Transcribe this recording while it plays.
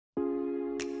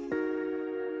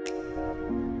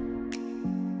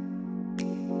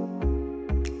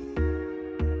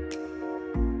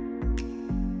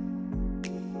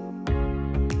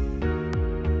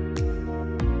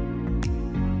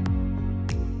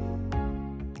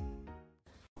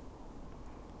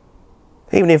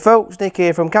Evening folks, Nick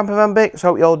here from Campervan Bits.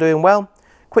 Hope you're all doing well.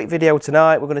 Quick video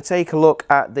tonight. We're going to take a look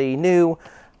at the new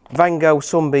Vango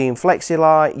Sunbeam Flexi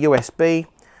Light USB.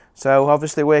 So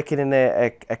obviously working in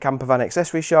a campervan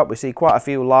accessory shop, we see quite a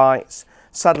few lights.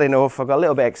 Sadly enough, I got a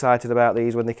little bit excited about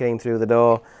these when they came through the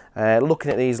door.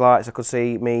 Looking at these lights, I could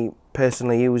see me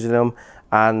personally using them,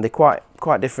 and they're quite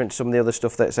different to some of the other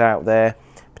stuff that's out there,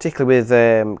 particularly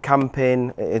with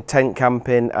camping, tent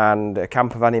camping and a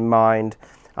campervan in mind.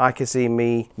 I can see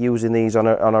me using these on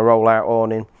a roll-out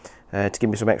awning to give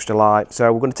me some extra light.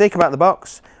 So we're going to take them out of the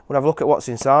box, we're going to have a look at what's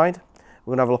inside,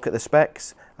 we're going to have a look at the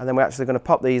specs, and then we're actually going to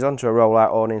pop these onto a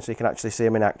roll-out awning so you can actually see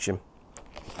them in action.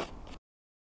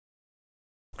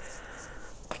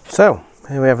 So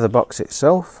here we have the box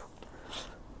itself.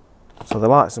 So the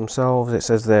lights themselves, it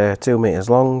says they're 2 meters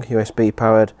long, USB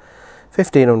powered,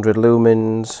 1500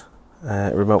 lumens,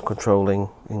 remote controlling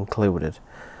included.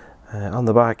 On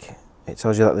the back it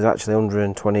tells you that there's actually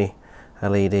 120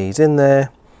 LEDs in there.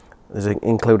 There's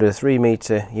included a 3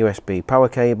 meter USB power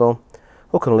cable,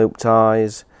 hook and loop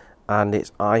ties, and it's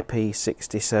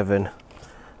IP67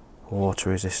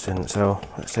 water resistant. So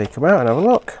let's take them out and have a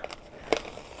look.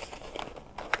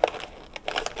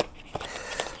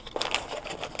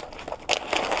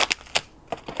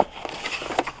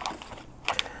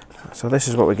 So this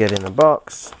is what we get in the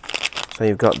box. So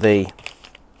you've got the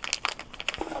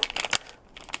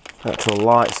actual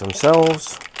lights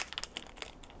themselves.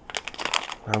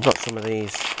 I've got some of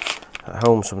these at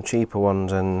home, some cheaper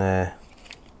ones, and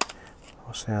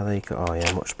we'll see how they go. Oh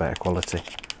yeah, much better quality.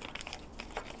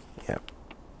 Yep,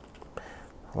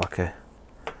 like a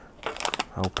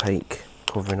opaque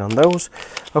covering on those.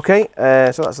 Okay,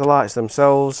 so that's the lights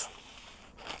themselves.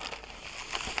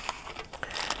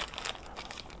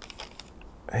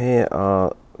 Here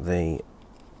are the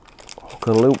hook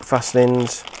and loop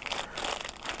fastenings.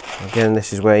 Again,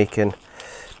 this is where you can,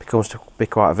 becomes to be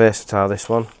quite versatile, this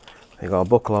one. You've got a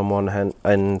buckle on one end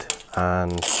and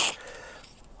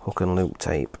hook and loop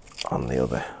tape on the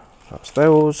other. That's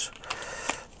those.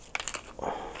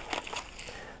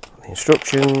 The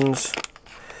instructions,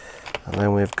 and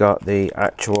then we've got the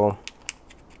actual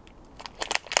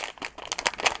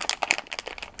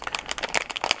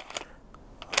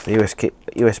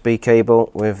USB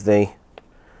cable with the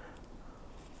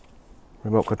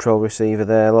remote control receiver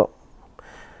there, look.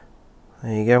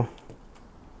 There you go.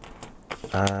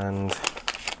 And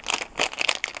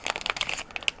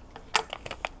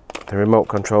the remote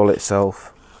control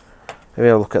itself. If you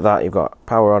have a look at that, you've got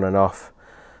power on and off,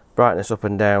 brightness up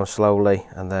and down slowly,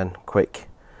 and then quick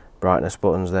brightness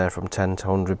buttons there from 10 to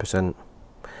 100%.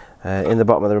 In the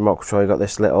bottom of the remote control, you've got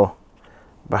this little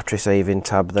battery saving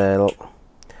tab there, look.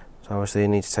 So obviously you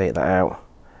need to take that out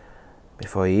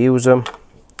before you use them.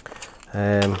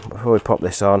 Before we pop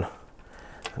this on,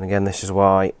 and again, this is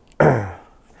why I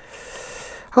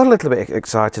got a little bit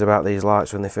excited about these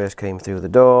lights when they first came through the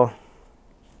door.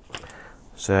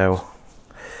 So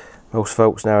most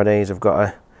folks nowadays have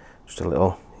got just a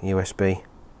little USB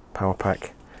power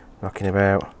pack knocking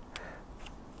about.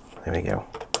 There we go.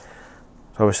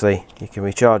 So obviously you can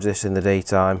recharge this in the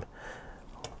daytime,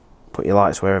 put your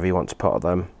lights wherever you want to put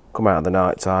them, come out at the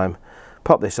night time,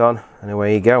 pop this on, and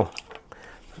away you go.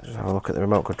 Just have a look at the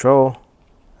remote control.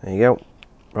 There you go.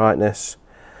 Brightness.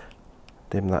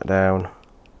 Dim that down.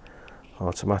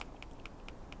 Automatic.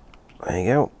 There you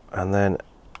go. And then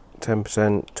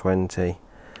 10%, 20,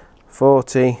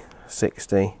 40,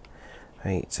 60,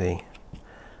 80,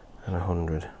 and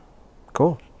 100.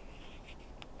 Cool.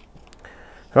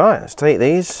 Right, let's take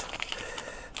these.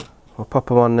 We'll pop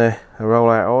them on a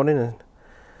roll-out awning and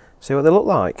see what they look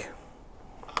like.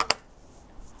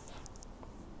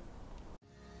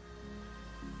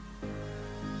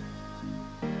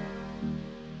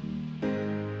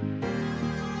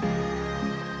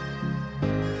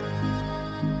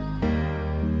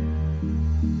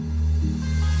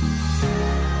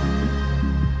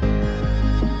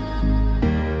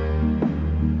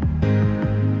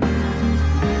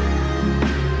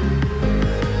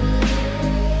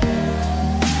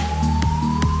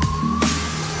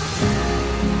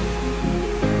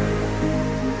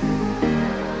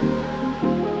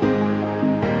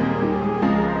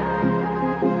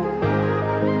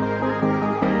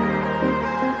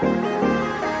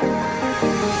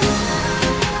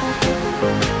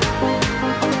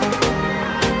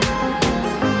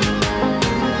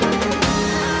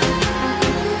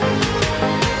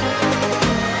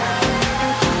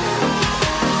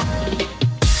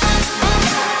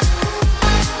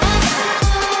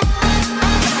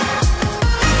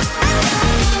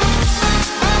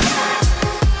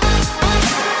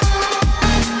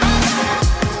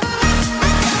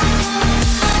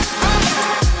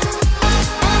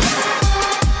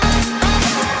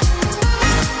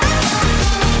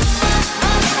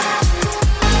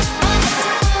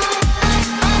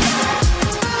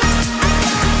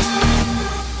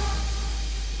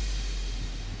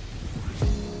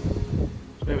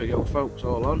 spokes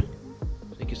all on.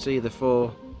 So you can see the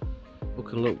 4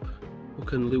 hook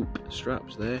and loop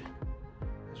straps there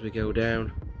as we go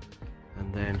down,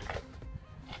 and then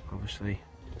obviously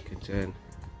you can turn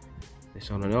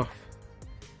this on and off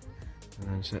and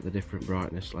then set the different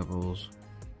brightness levels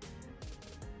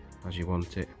as you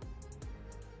want it.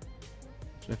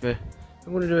 So if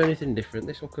I'm going to do anything different,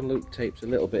 this hook and loop tape's a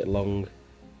little bit long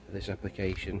for this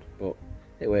application, but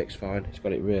it works fine. It's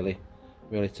got it really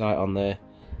tight on there,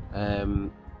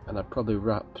 and I'd probably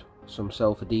wrap some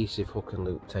self-adhesive hook and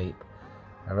loop tape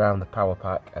around the power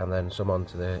pack and then some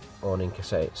onto the awning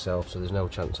cassette itself, so there's no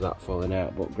chance of that falling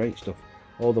out. But great stuff.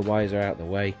 All the wires are out the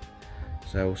way,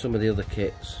 so some of the other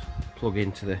kits plug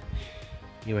into the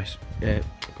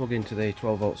plug into the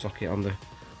 12-volt socket on the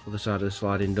other side of the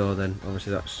sliding door, then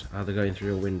obviously that's either going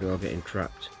through a window or getting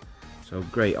trapped. So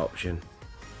great option.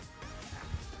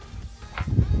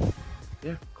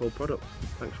 Yeah, cool product.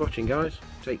 Thanks for watching, guys.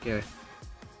 Take care.